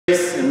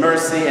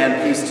mercy,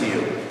 and peace to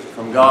you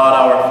from God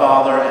our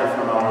Father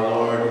and from our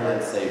Lord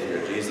and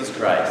Savior, Jesus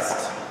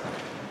Christ.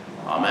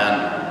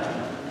 Amen.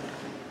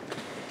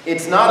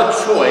 It's not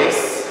a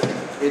choice,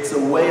 it's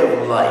a way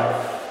of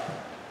life.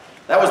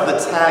 That was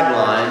the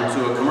tagline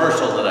to a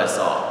commercial that I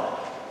saw,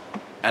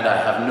 and I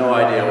have no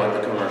idea what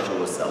the commercial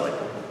was selling.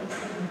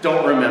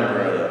 Don't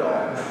remember it at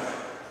all.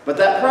 But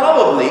that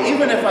probably,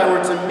 even if I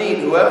were to meet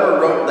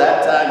whoever wrote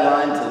that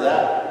tagline to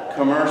that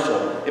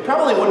commercial, it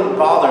probably wouldn't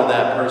bother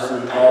that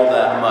person all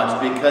that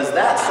much, because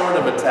that sort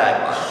of a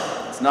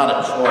tagline, it's not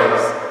a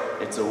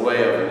choice, it's a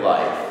way of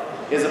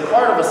life, is a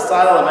part of a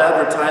style of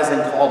advertising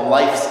called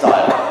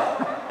lifestyle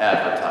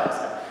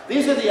advertising.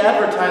 These are the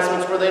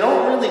advertisements where they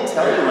don't really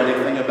tell you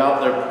anything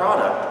about their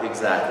product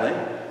exactly.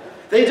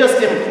 They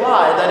just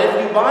imply that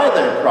if you buy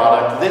their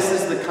product, this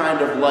is the kind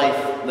of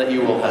life that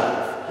you will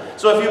have.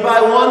 So if you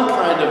buy one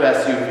kind of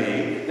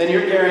SUV, then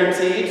you're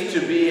guaranteed to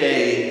be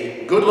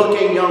a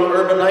good-looking young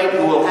urbanite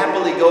who will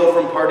happily go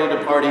from party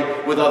to party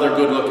with other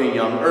good-looking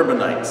young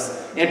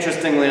urbanites.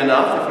 Interestingly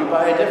enough, if you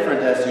buy a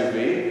different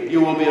SUV,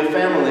 you will be a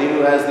family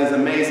who has these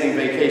amazing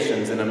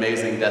vacations in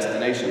amazing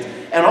destinations.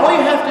 And all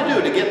you have to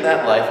do to get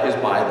that life is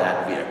buy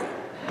that vehicle,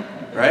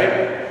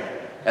 right?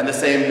 And the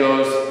same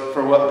goes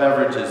for what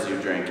beverages you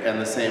drink,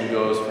 and the same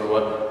goes for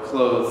what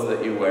clothes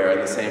that you wear,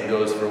 and the same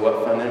goes for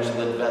what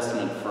financial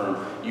investment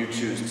firm you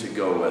choose to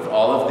go with.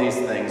 All of these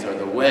things are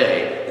the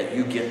way that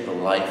you get the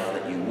life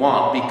that you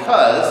want,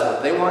 because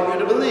what they want you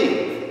to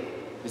believe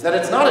is that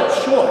it's not a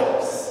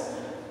choice,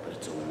 but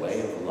it's a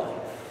way of life.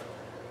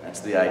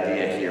 That's the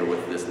idea here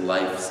with this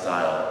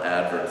lifestyle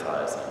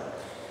advertising.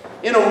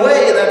 In a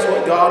way, that's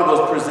what God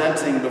was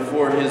presenting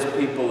before his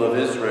people of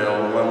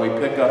Israel when we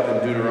pick up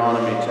in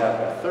Deuteronomy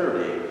chapter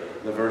 30,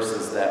 the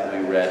verses that we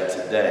read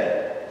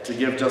today. To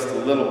give just a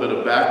little bit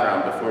of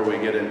background before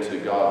we get into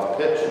God's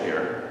pitch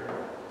here,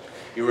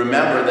 you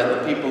remember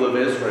that the people of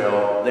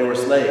Israel, they were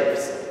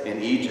slaves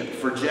in Egypt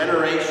for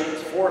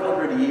generations,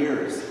 400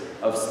 years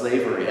of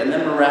slavery. And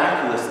then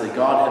miraculously,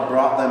 God had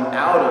brought them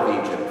out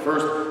of Egypt,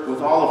 first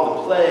with all of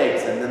the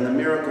plagues, and then the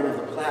miracle of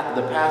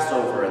the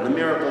Passover, and the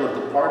miracle of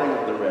the parting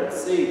of the Red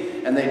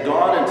Sea. And they'd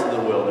gone into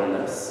the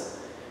wilderness,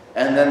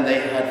 and then they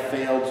had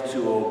failed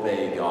to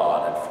obey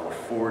God, and for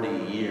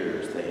 40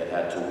 years they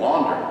had to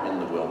wander in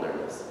the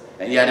wilderness.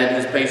 And yet in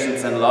his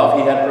patience and love,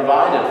 he had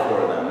provided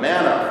for them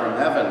manna from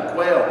heaven,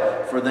 quail,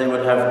 so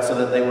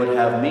that they would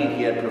have meat.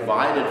 He had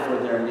provided for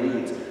their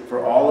needs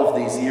for all of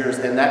these years,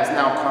 and that's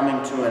now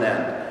coming to an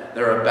end.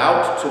 They're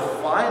about to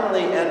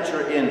finally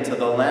enter into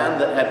the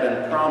land that had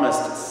been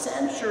promised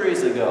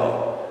centuries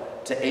ago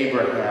to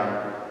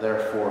Abraham, their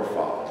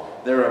forefather.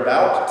 They're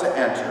about to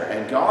enter,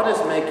 and God is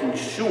making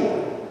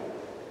sure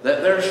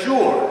that they're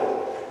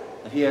sure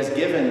that he has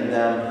given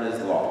them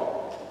his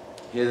law,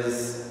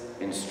 his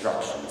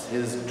instructions,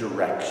 his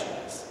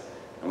directions.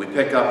 And we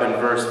pick up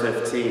in verse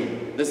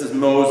 15. This is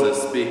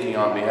Moses speaking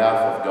on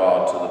behalf of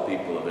God to the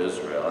people of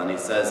Israel. And he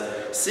says,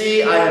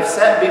 "See, I have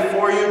set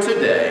before you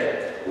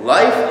today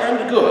life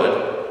and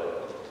good,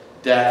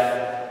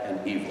 death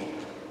and evil."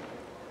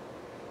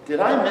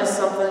 Did I miss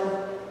something?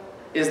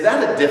 Is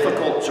that a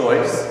difficult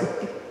choice?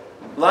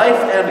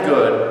 Life and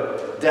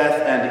good,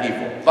 death and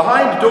evil.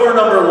 Behind door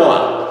number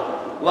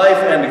 1, life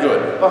and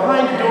good.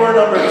 Behind door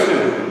number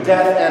 2,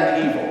 death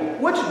and evil.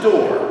 Which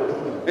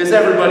door is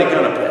everybody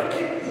going to pick?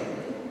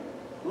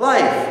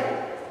 Life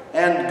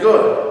and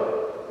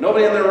good.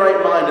 Nobody in their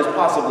right mind is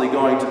possibly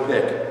going to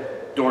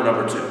pick door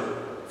number 2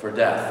 for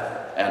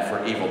death and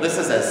for evil. This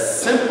is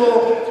as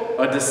simple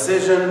a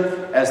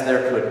decision as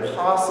there could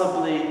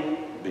possibly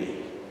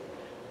be.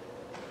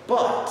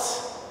 But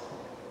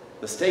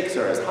the stakes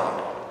are as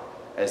high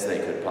as they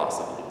could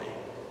possibly be.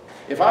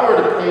 If I were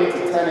to paint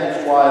a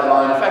 10-inch wide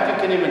line, in fact,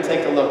 you can even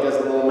take a look as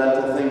a little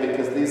mental thing,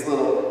 because these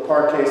little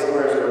parquet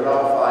squares are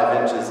about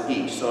 5 inches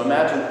each. So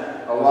imagine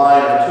a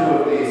line of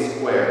 2 of these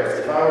squares.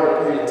 If I were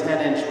to paint a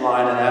 10-inch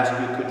line and ask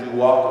you, could you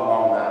walk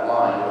along that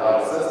line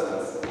without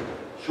assistance?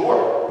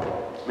 Sure.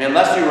 I mean,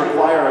 unless you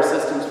require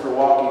assistance for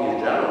walking in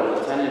general,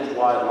 a 10-inch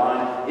wide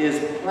line is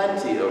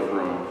plenty of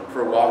room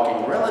for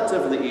walking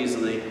relatively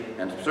easily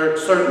and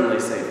certainly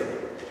safely.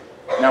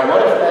 Now,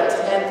 what if that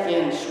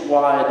 10-inch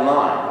wide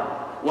line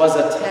was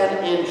a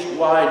 10-inch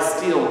wide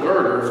steel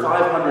girder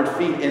 500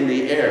 feet in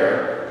the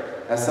air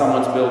as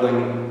someone's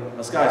building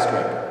a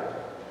skyscraper?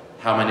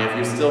 How many of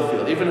you still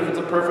feel, even if it's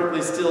a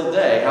perfectly still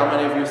day, how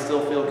many of you still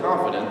feel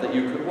confident that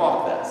you could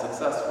walk that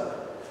successfully?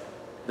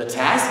 The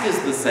task is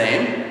the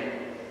same.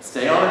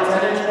 Stay on a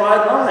 10-inch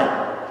wide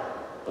line.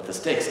 But the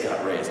stakes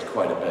got raised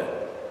quite a bit.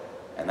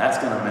 And that's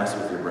going to mess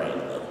with your brain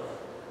a little.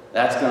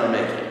 That's going to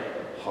make it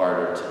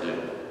harder to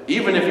do.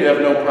 Even if you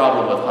have no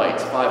problem with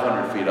heights,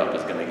 500 feet up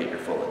is going to get your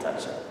full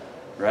attention,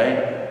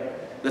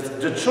 right?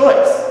 The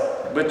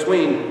choice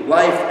between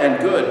life and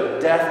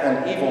good, death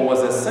and evil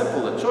was as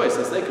simple a choice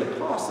as they could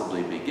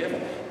possibly be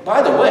given.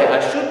 By the way,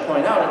 I should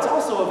point out, it's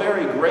also a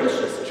very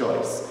gracious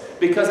choice,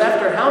 because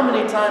after how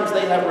many times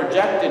they have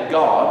rejected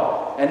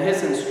God and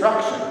his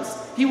instructions,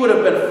 he would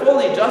have been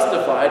fully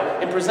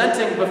justified in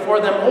presenting before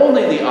them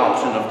only the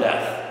option of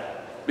death.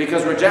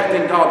 Because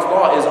rejecting God's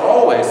law is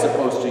always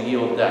supposed to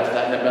yield death.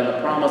 That had been the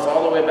promise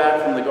all the way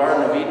back from the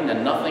Garden of Eden,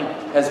 and nothing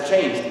has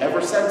changed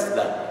ever since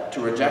then.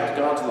 To reject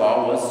God's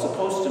law was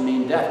supposed to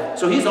mean death.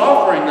 So he's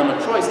offering them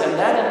a choice, and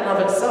that in and of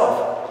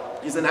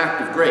itself is an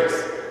act of grace.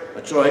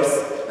 A choice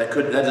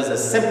that is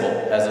as simple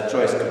as a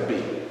choice could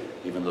be,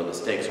 even though the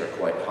stakes are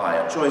quite high.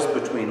 A choice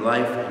between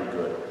life and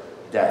good,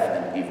 death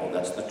and evil.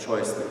 That's the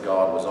choice that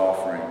God was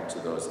offering to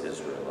those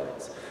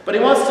Israelites. But he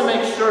wants to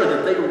make sure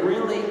that they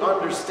really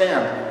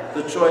understand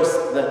the choice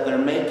that they're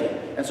making.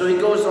 And so he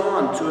goes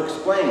on to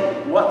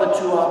explain what the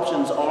two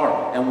options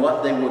are and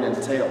what they would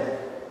entail.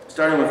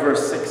 Starting with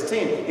verse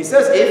 16, he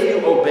says, if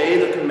you obey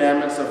the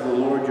commandments of the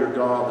Lord your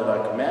God that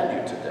I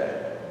command you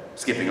today.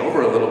 Skipping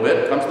over a little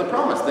bit comes the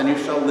promise. Then you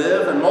shall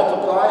live and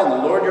multiply, and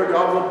the Lord your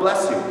God will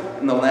bless you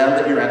in the land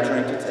that you're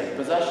entering to take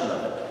possession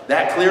of it.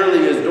 That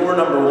clearly is door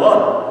number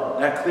one.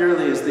 That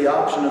clearly is the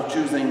option of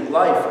choosing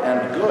life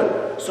and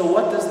good. So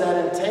what does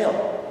that entail?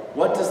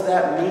 What does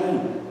that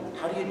mean?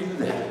 How do you do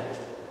that?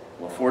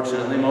 Well,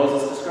 fortunately,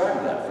 Moses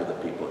described that for the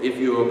people. If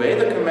you obey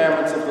the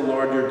commandments of the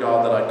Lord your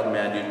God that I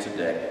command you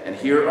today, and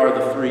here are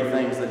the three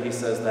things that he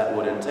says that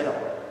would entail.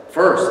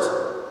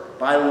 First,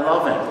 by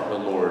loving the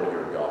Lord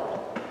your God.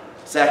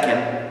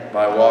 Second,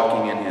 by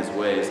walking in his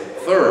ways.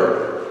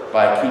 Third,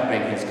 by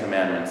keeping his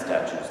commandments,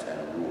 statutes,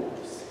 and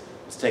rules.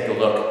 Let's take a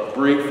look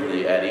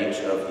briefly at each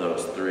of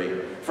those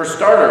three. For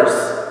starters,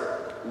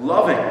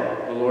 loving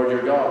the Lord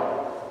your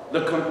God.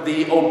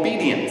 The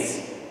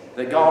obedience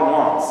that God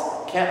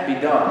wants can't be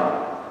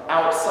done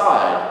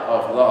outside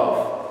of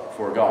love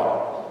for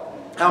God.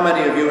 How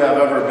many of you have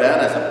ever been,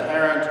 as a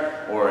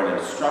parent or an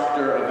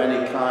instructor of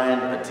any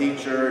kind, a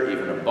teacher,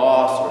 even a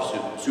boss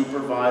or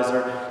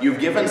supervisor, you've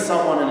given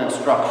someone an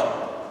instruction,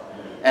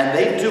 and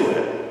they do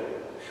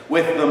it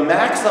with the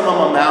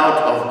maximum amount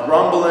of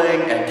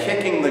grumbling and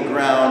kicking the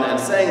ground and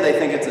saying they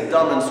think it's a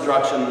dumb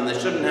instruction and they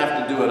shouldn't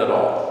have to do it at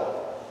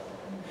all.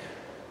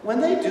 When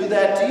they do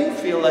that, do you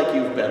feel like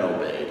you've been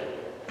obeyed?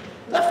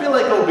 Does that feel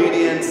like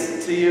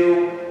obedience to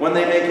you when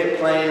they make it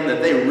plain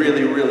that they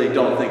really, really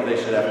don't think they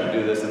should have to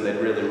do this and they'd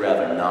really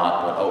rather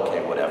not, but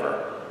okay,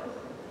 whatever?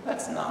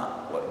 That's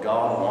not what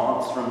God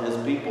wants from his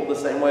people, the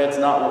same way it's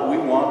not what we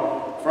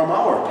want from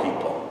our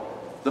people.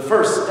 The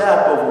first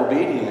step of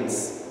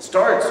obedience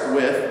starts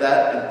with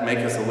that. It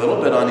makes us a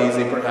little bit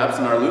uneasy perhaps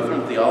in our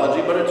Lutheran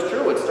theology, but it's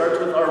true. It starts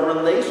with our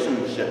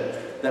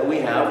relationship that we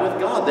have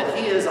with God, that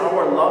he is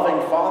our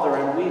loving Father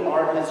and we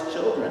are his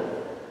children.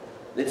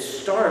 It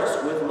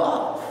starts with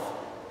love.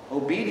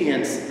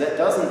 Obedience that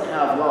doesn't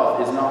have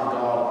love is not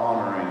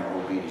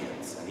God-honoring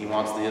obedience. And he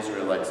wants the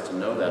Israelites to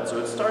know that. So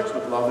it starts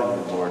with loving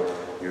the Lord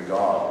your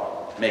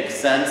God. Makes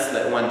sense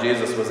that when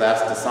Jesus was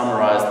asked to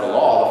summarize the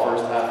law, the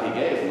first half he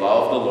gave,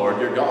 love the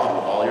Lord your God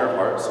with all your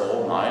heart,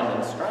 soul, mind,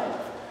 and strength.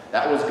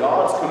 That was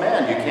God's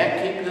command. You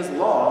can't keep his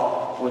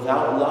law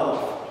without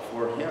love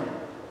for him.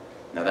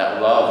 Now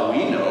that love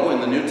we know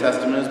in the New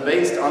Testament is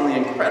based on the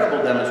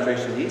incredible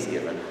demonstration he's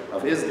given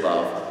of his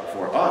love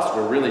for us.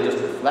 We're really just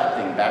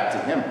reflecting back to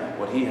him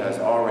what he has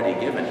already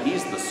given.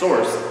 He's the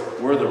source,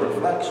 we're the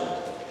reflection.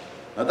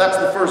 Now that's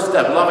the first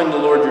step, loving the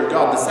Lord your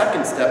God. The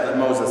second step that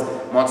Moses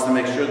wants to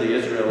make sure the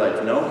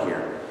Israelites know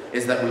here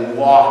is that we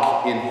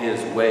walk in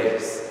his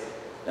ways.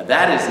 Now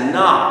that is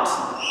not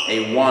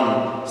a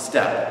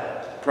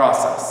one-step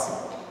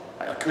process.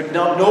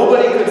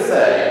 Nobody could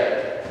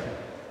say,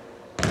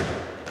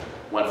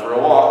 went for a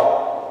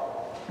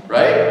walk,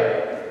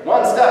 right?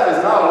 One step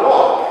is not a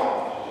walk.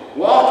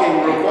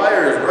 Walking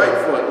requires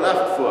right foot,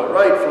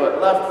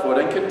 left foot,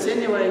 and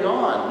continuing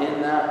on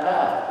in that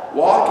path.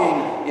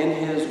 Walking in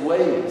his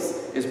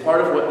ways is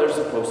part of what they're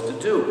supposed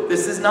to do.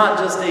 This is not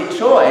just a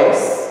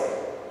choice,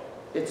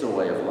 it's a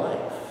way of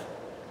life.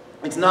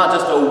 It's not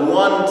just a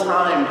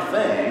one-time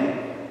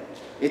thing,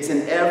 it's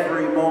an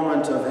every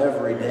moment of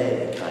every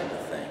day kind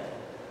of thing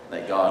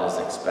that God is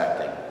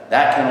expecting.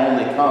 That can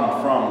only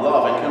come from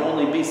love and can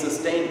only be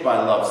sustained by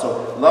love.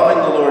 So loving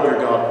the Lord your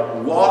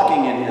God,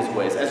 walking in his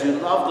ways. As you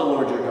love the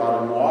Lord your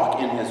God and walk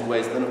in his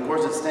ways, then of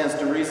course it stands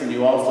to reason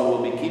you also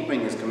will be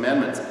keeping his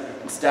commandments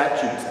and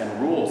statutes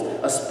and rules.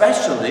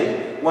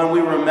 Especially when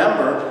we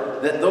remember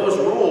that those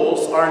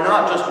rules are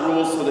not just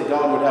rules so that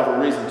God would have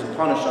a reason to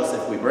punish us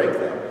if we break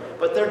them,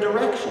 but they're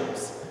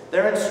directions.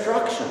 They're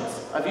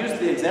instructions. I've used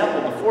the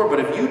example before, but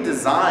if you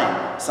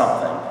design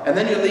something and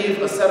then you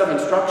leave a set of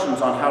instructions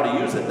on how to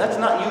use it, that's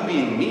not you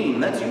being mean,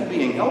 that's you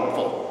being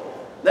helpful.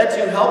 That's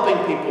you helping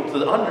people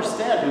to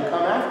understand who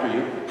come after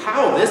you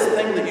how this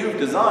thing that you've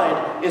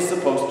designed is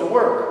supposed to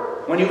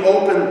work. When you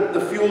open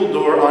the fuel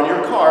door on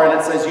your car and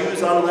it says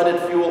use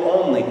unleaded fuel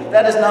only,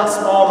 that is not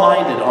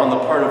small-minded on the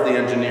part of the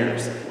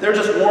engineers. They're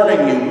just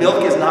warning you,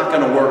 milk is not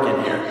going to work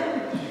in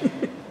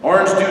here.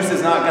 Orange juice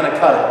is not going to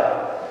cut it.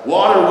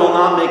 Water will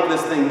not make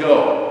this thing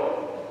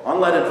go.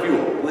 Unleaded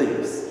fuel,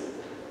 please.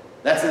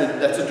 That's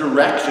a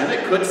direction.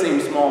 It could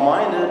seem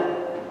small-minded.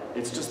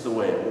 It's just the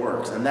way it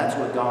works. And that's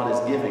what God is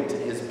giving to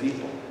his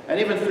people. And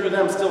even through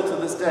them still to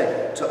this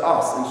day, to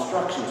us,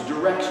 instructions,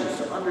 directions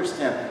to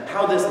understand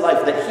how this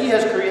life that he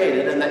has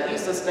created and that he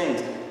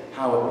sustains,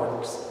 how it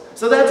works.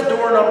 So that's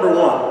door number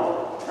one.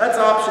 That's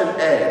option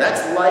A.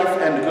 That's life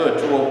and good,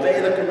 to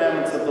obey the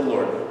commandments of the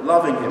Lord,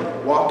 loving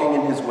him, walking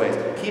in his ways,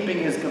 keeping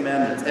his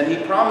commandments. And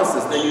he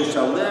promises that you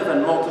shall live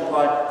and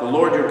multiply. The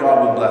Lord your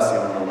God will bless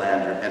you in the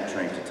land you're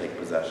entering to take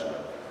possession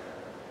of.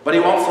 But he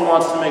also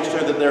wants to make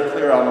sure that they're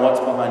clear on what's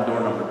behind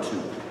door number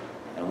two.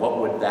 And what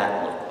would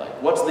that look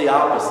like? What's the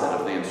opposite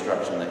of the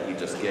instruction that he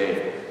just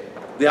gave?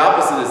 The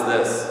opposite is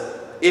this.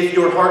 If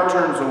your heart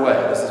turns away,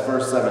 this is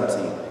verse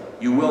 17,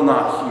 you will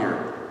not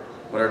hear,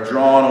 but are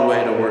drawn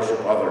away to worship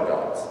other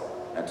gods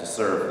and to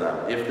serve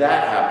them. If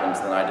that happens,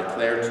 then I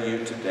declare to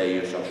you today,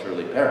 you shall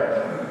surely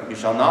perish. You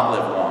shall not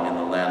live long in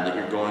the land that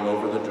you're going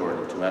over the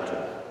Jordan to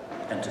enter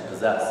and to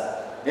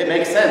possess. It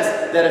makes sense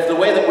that if the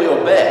way that we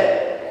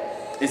obey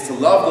is to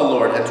love the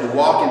Lord and to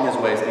walk in his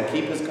ways and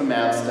keep his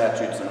commands,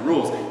 statutes, and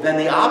rules, then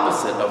the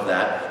opposite of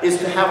that is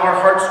to have our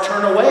hearts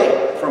turn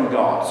away from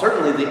God.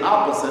 Certainly the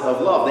opposite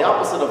of love. The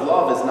opposite of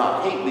love is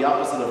not hate. The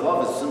opposite of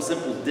love is some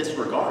simple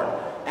disregard,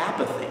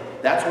 apathy.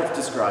 That's what's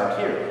described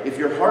here. If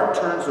your heart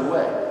turns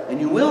away, and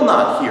you will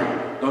not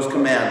hear those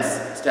commands,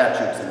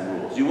 statutes,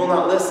 and rules, you will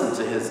not listen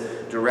to his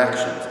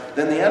directions,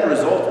 then the end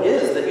result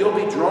is that you'll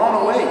be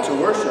drawn away to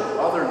worship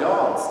other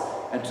gods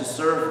and to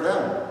serve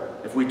them.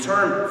 If we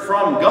turn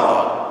from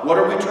God, what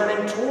are we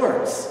turning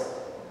towards?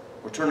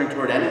 We're turning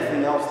toward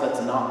anything else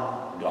that's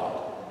not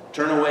God.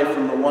 Turn away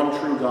from the one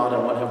true God,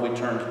 and what have we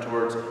turned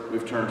towards?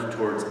 We've turned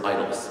towards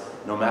idols.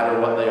 No matter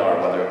what they are,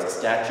 whether it's a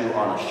statue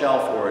on a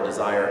shelf or a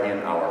desire in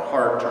our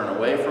heart, turn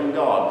away from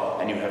God,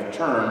 and you have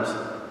turned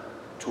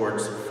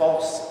towards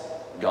false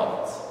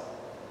gods.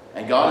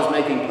 And God is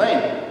making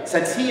plain,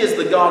 since he is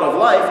the God of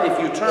life, if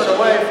you turn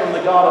away from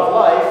the God of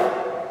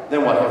life,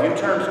 then what have you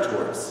turned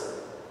towards?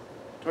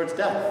 Towards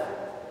death.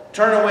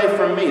 Turn away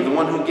from me, the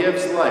one who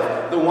gives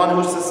life, the one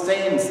who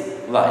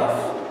sustains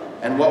life.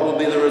 And what will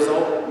be the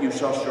result? You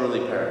shall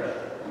surely perish.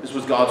 This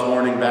was God's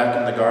warning back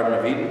in the Garden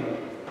of Eden.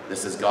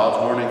 This is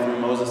God's warning through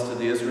Moses to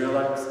the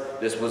Israelites.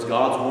 This was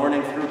God's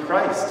warning through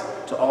Christ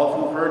to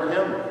all who heard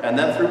him. And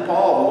then through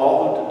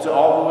Paul, to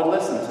all who would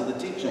listen to the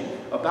teaching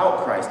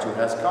about Christ who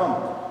has come.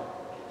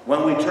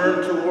 When we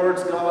turn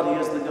towards God,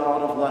 he is the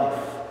God of life.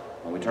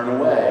 When we turn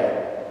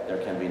away,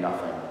 there can be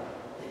nothing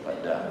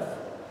but death.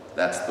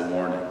 That's the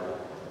warning.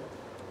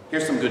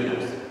 Here's some good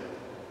news.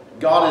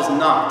 God is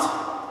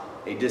not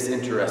a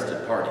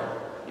disinterested party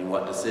in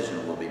what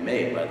decision will be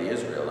made by the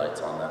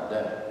Israelites on that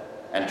day.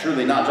 And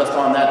truly not just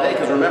on that day,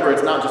 because remember,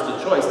 it's not just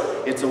a choice,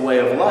 it's a way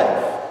of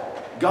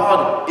life.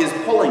 God is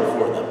pulling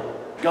for them.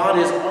 God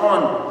is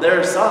on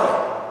their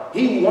side.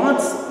 He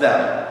wants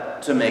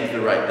them to make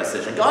the right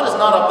decision. God is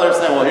not up there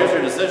saying, well, here's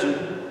your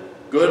decision.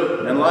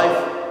 Good and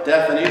life,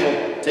 death and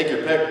evil. Take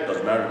your pick.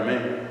 Doesn't matter to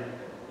me.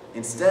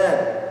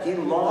 Instead, he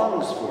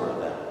longs for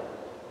them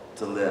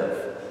to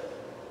live.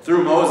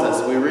 Through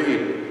Moses, we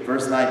read,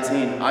 verse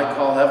 19, I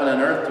call heaven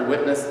and earth to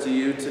witness to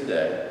you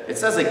today. It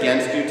says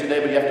against you today,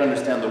 but you have to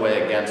understand the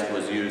way against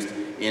was used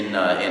in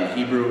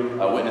Hebrew.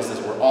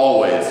 Witnesses were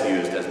always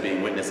used as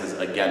being witnesses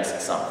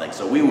against something.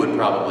 So we would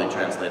probably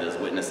translate it as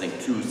witnessing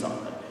to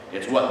something.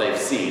 It's what they've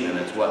seen and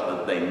it's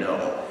what they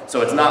know.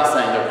 So it's not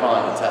saying they're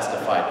calling to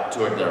testify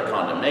toward their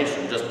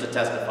condemnation, just to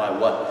testify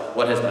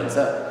what has been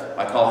said.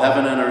 I call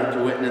heaven and earth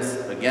to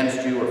witness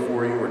against you or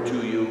for you or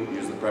to you.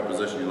 Use the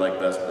preposition you like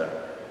best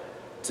there.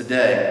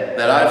 Today,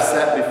 that I've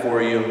set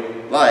before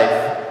you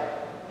life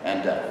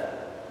and death,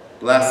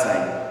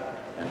 blessing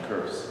and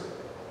curse.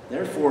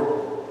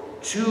 Therefore,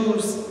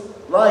 choose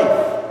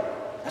life.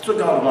 That's what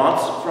God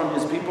wants from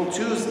his people.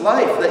 Choose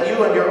life, that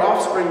you and your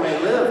offspring may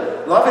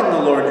live, loving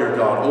the Lord your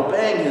God,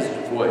 obeying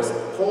his voice,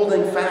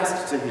 holding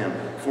fast to him.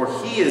 For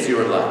he is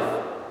your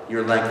life,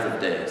 your length of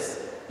days,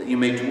 that you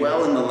may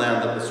dwell in the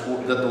land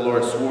that the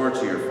Lord swore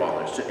to your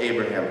fathers, to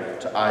Abraham,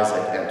 to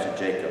Isaac, and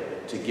to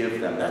Jacob, to give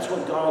them. That's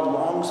what God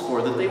longs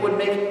for, that they would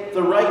make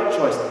the right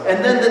choice,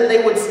 and then that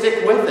they would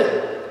stick with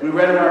it. We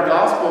read in our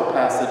gospel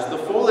passage the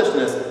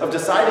foolishness of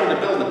deciding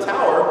to build a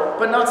tower,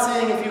 but not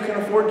seeing if you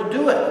can afford to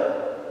do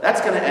it. That's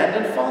going to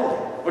end in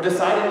falling. Or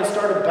deciding to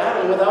start a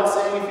battle without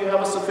saying if you have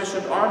a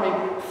sufficient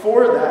army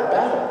for that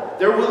battle.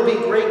 There will be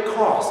great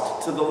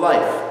cost to the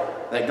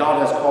life that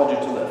God has called you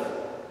to live.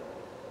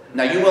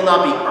 Now, you will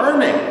not be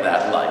earning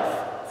that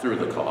life through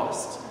the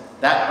cost.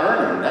 That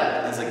earning,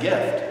 that is a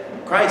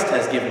gift. Christ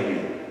has given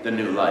you the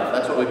new life.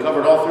 That's what we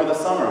covered all through the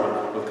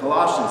summer with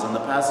Colossians and the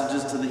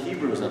passages to the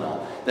Hebrews and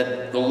all.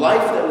 That the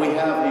life that we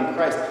have in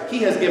Christ, he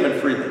has given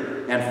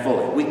freely and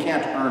fully. We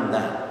can't earn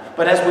that.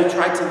 But as we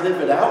try to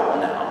live it out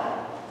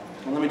now,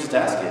 well, let me just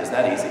ask you, is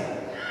that easy?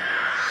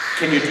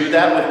 Can you do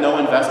that with no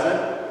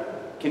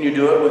investment? Can you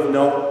do it with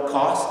no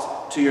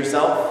cost to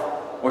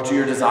yourself, or to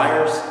your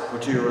desires, or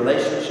to your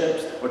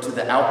relationships, or to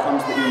the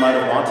outcomes that you might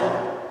have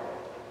wanted?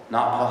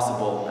 Not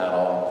possible at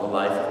all. The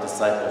life of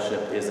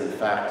discipleship is, in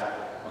fact,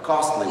 a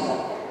costly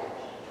one.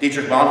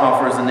 Dietrich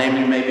Bonhoeffer is a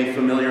name you may be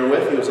familiar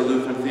with. He was a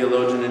Lutheran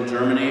theologian in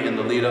Germany in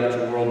the lead up to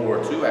World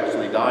War II,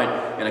 actually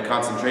died in a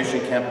concentration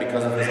camp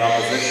because of his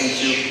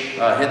opposition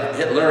to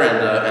Hitler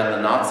and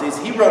the Nazis.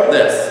 He wrote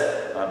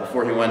this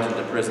before he went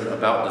into prison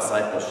about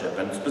discipleship,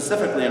 and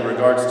specifically in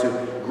regards to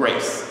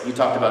grace. He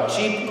talked about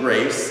cheap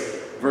grace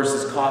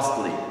versus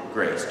costly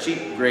grace.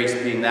 Cheap grace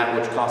being that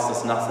which costs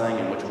us nothing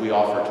and which we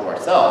offer to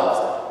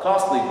ourselves.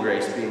 Costly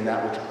grace being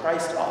that which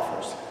Christ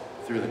offers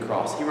through the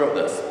cross. He wrote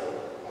this: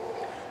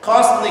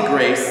 "Costly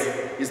grace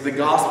is the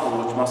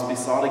gospel which must be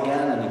sought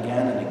again and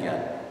again and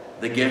again,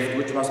 the gift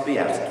which must be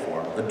asked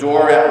for, the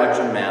door at which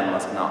a man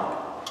must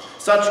knock.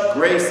 Such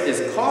grace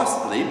is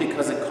costly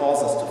because it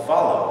calls us to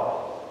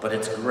follow, but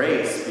it's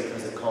grace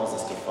because it calls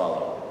us to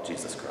follow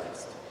Jesus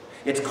Christ.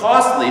 It's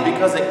costly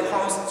because it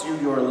costs you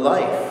your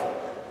life,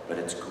 but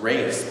it's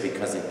grace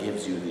because it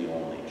gives you the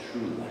only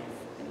true life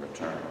in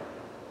return.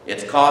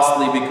 It's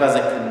costly because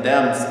it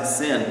condemns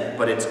sin,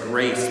 but it's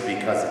grace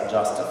because it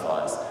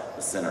justifies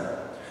the sinner.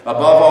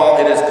 Above all,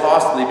 it is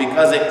costly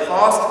because it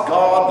cost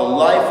God the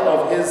life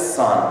of his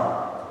Son,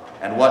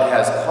 and what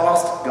has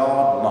cost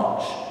God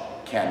much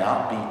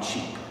cannot be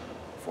cheap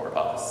for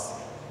us.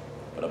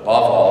 But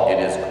above all, it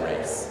is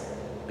grace,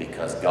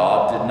 because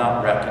God did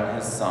not reckon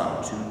his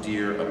Son too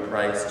dear a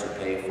price to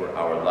pay for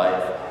our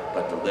life,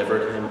 but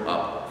delivered him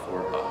up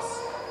for us.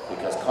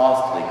 Because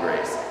costly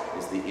grace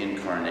is the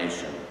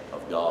incarnation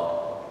of God."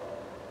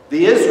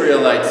 The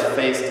Israelites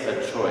faced a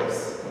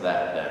choice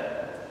that day.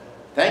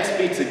 Thanks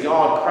be to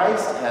God,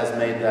 Christ has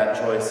made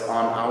that choice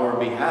on our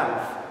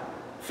behalf.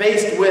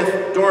 Faced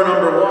with door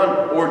number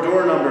 1 or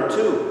door number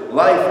 2,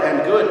 life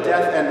and good,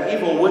 death and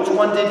evil, which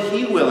one did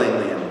he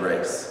willingly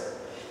embrace?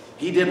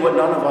 He did what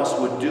none of us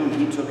would do.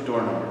 He took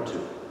door number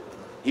 2.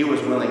 He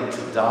was willing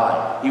to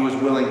die. He was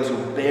willing to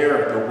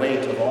bear the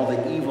weight of all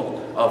the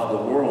evil of the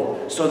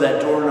world so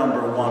that door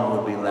number 1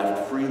 would be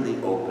left freely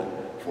open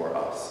for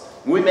us.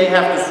 We may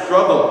have to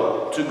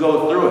struggle to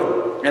go through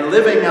it, and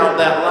living out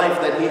that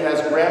life that he has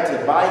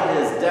granted by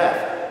his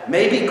death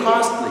may be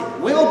costly,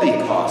 will be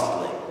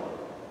costly.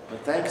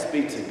 But thanks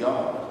be to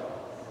God,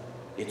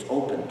 it's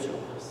open to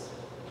us.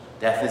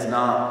 Death is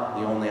not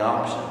the only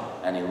option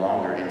any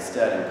longer.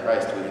 Instead, in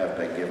Christ, we have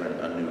been given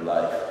a new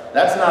life.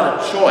 That's not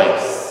a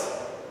choice.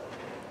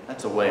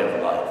 That's a way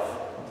of life.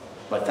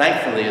 But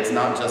thankfully, it's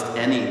not just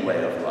any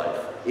way of life.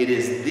 It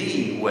is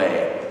the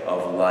way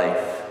of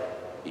life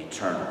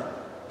eternal.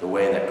 The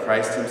way that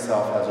Christ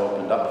himself has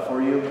opened up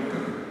for you,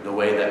 the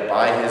way that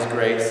by his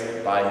grace,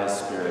 by his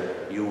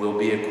Spirit, you will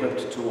be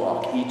equipped to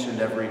walk each and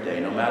every day,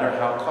 no matter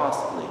how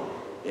costly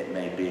it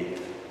may be.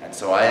 And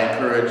so I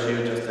encourage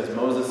you, just as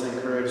Moses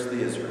encouraged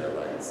the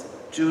Israelites,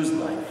 choose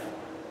life,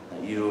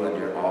 that you and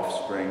your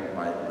offspring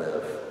might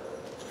live.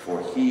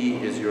 For he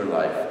is your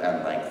life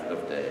and length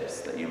of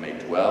days, that you may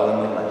dwell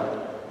in the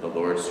land the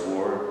Lord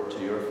swore to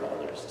your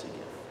fathers to give.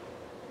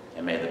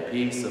 And may the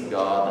peace of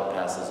God that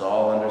passes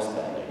all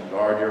understanding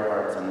guard your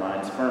hearts and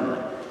minds firmly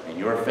in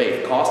your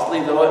faith,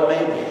 costly though it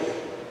may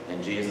be,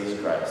 in Jesus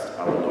Christ,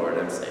 our Lord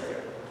and Savior.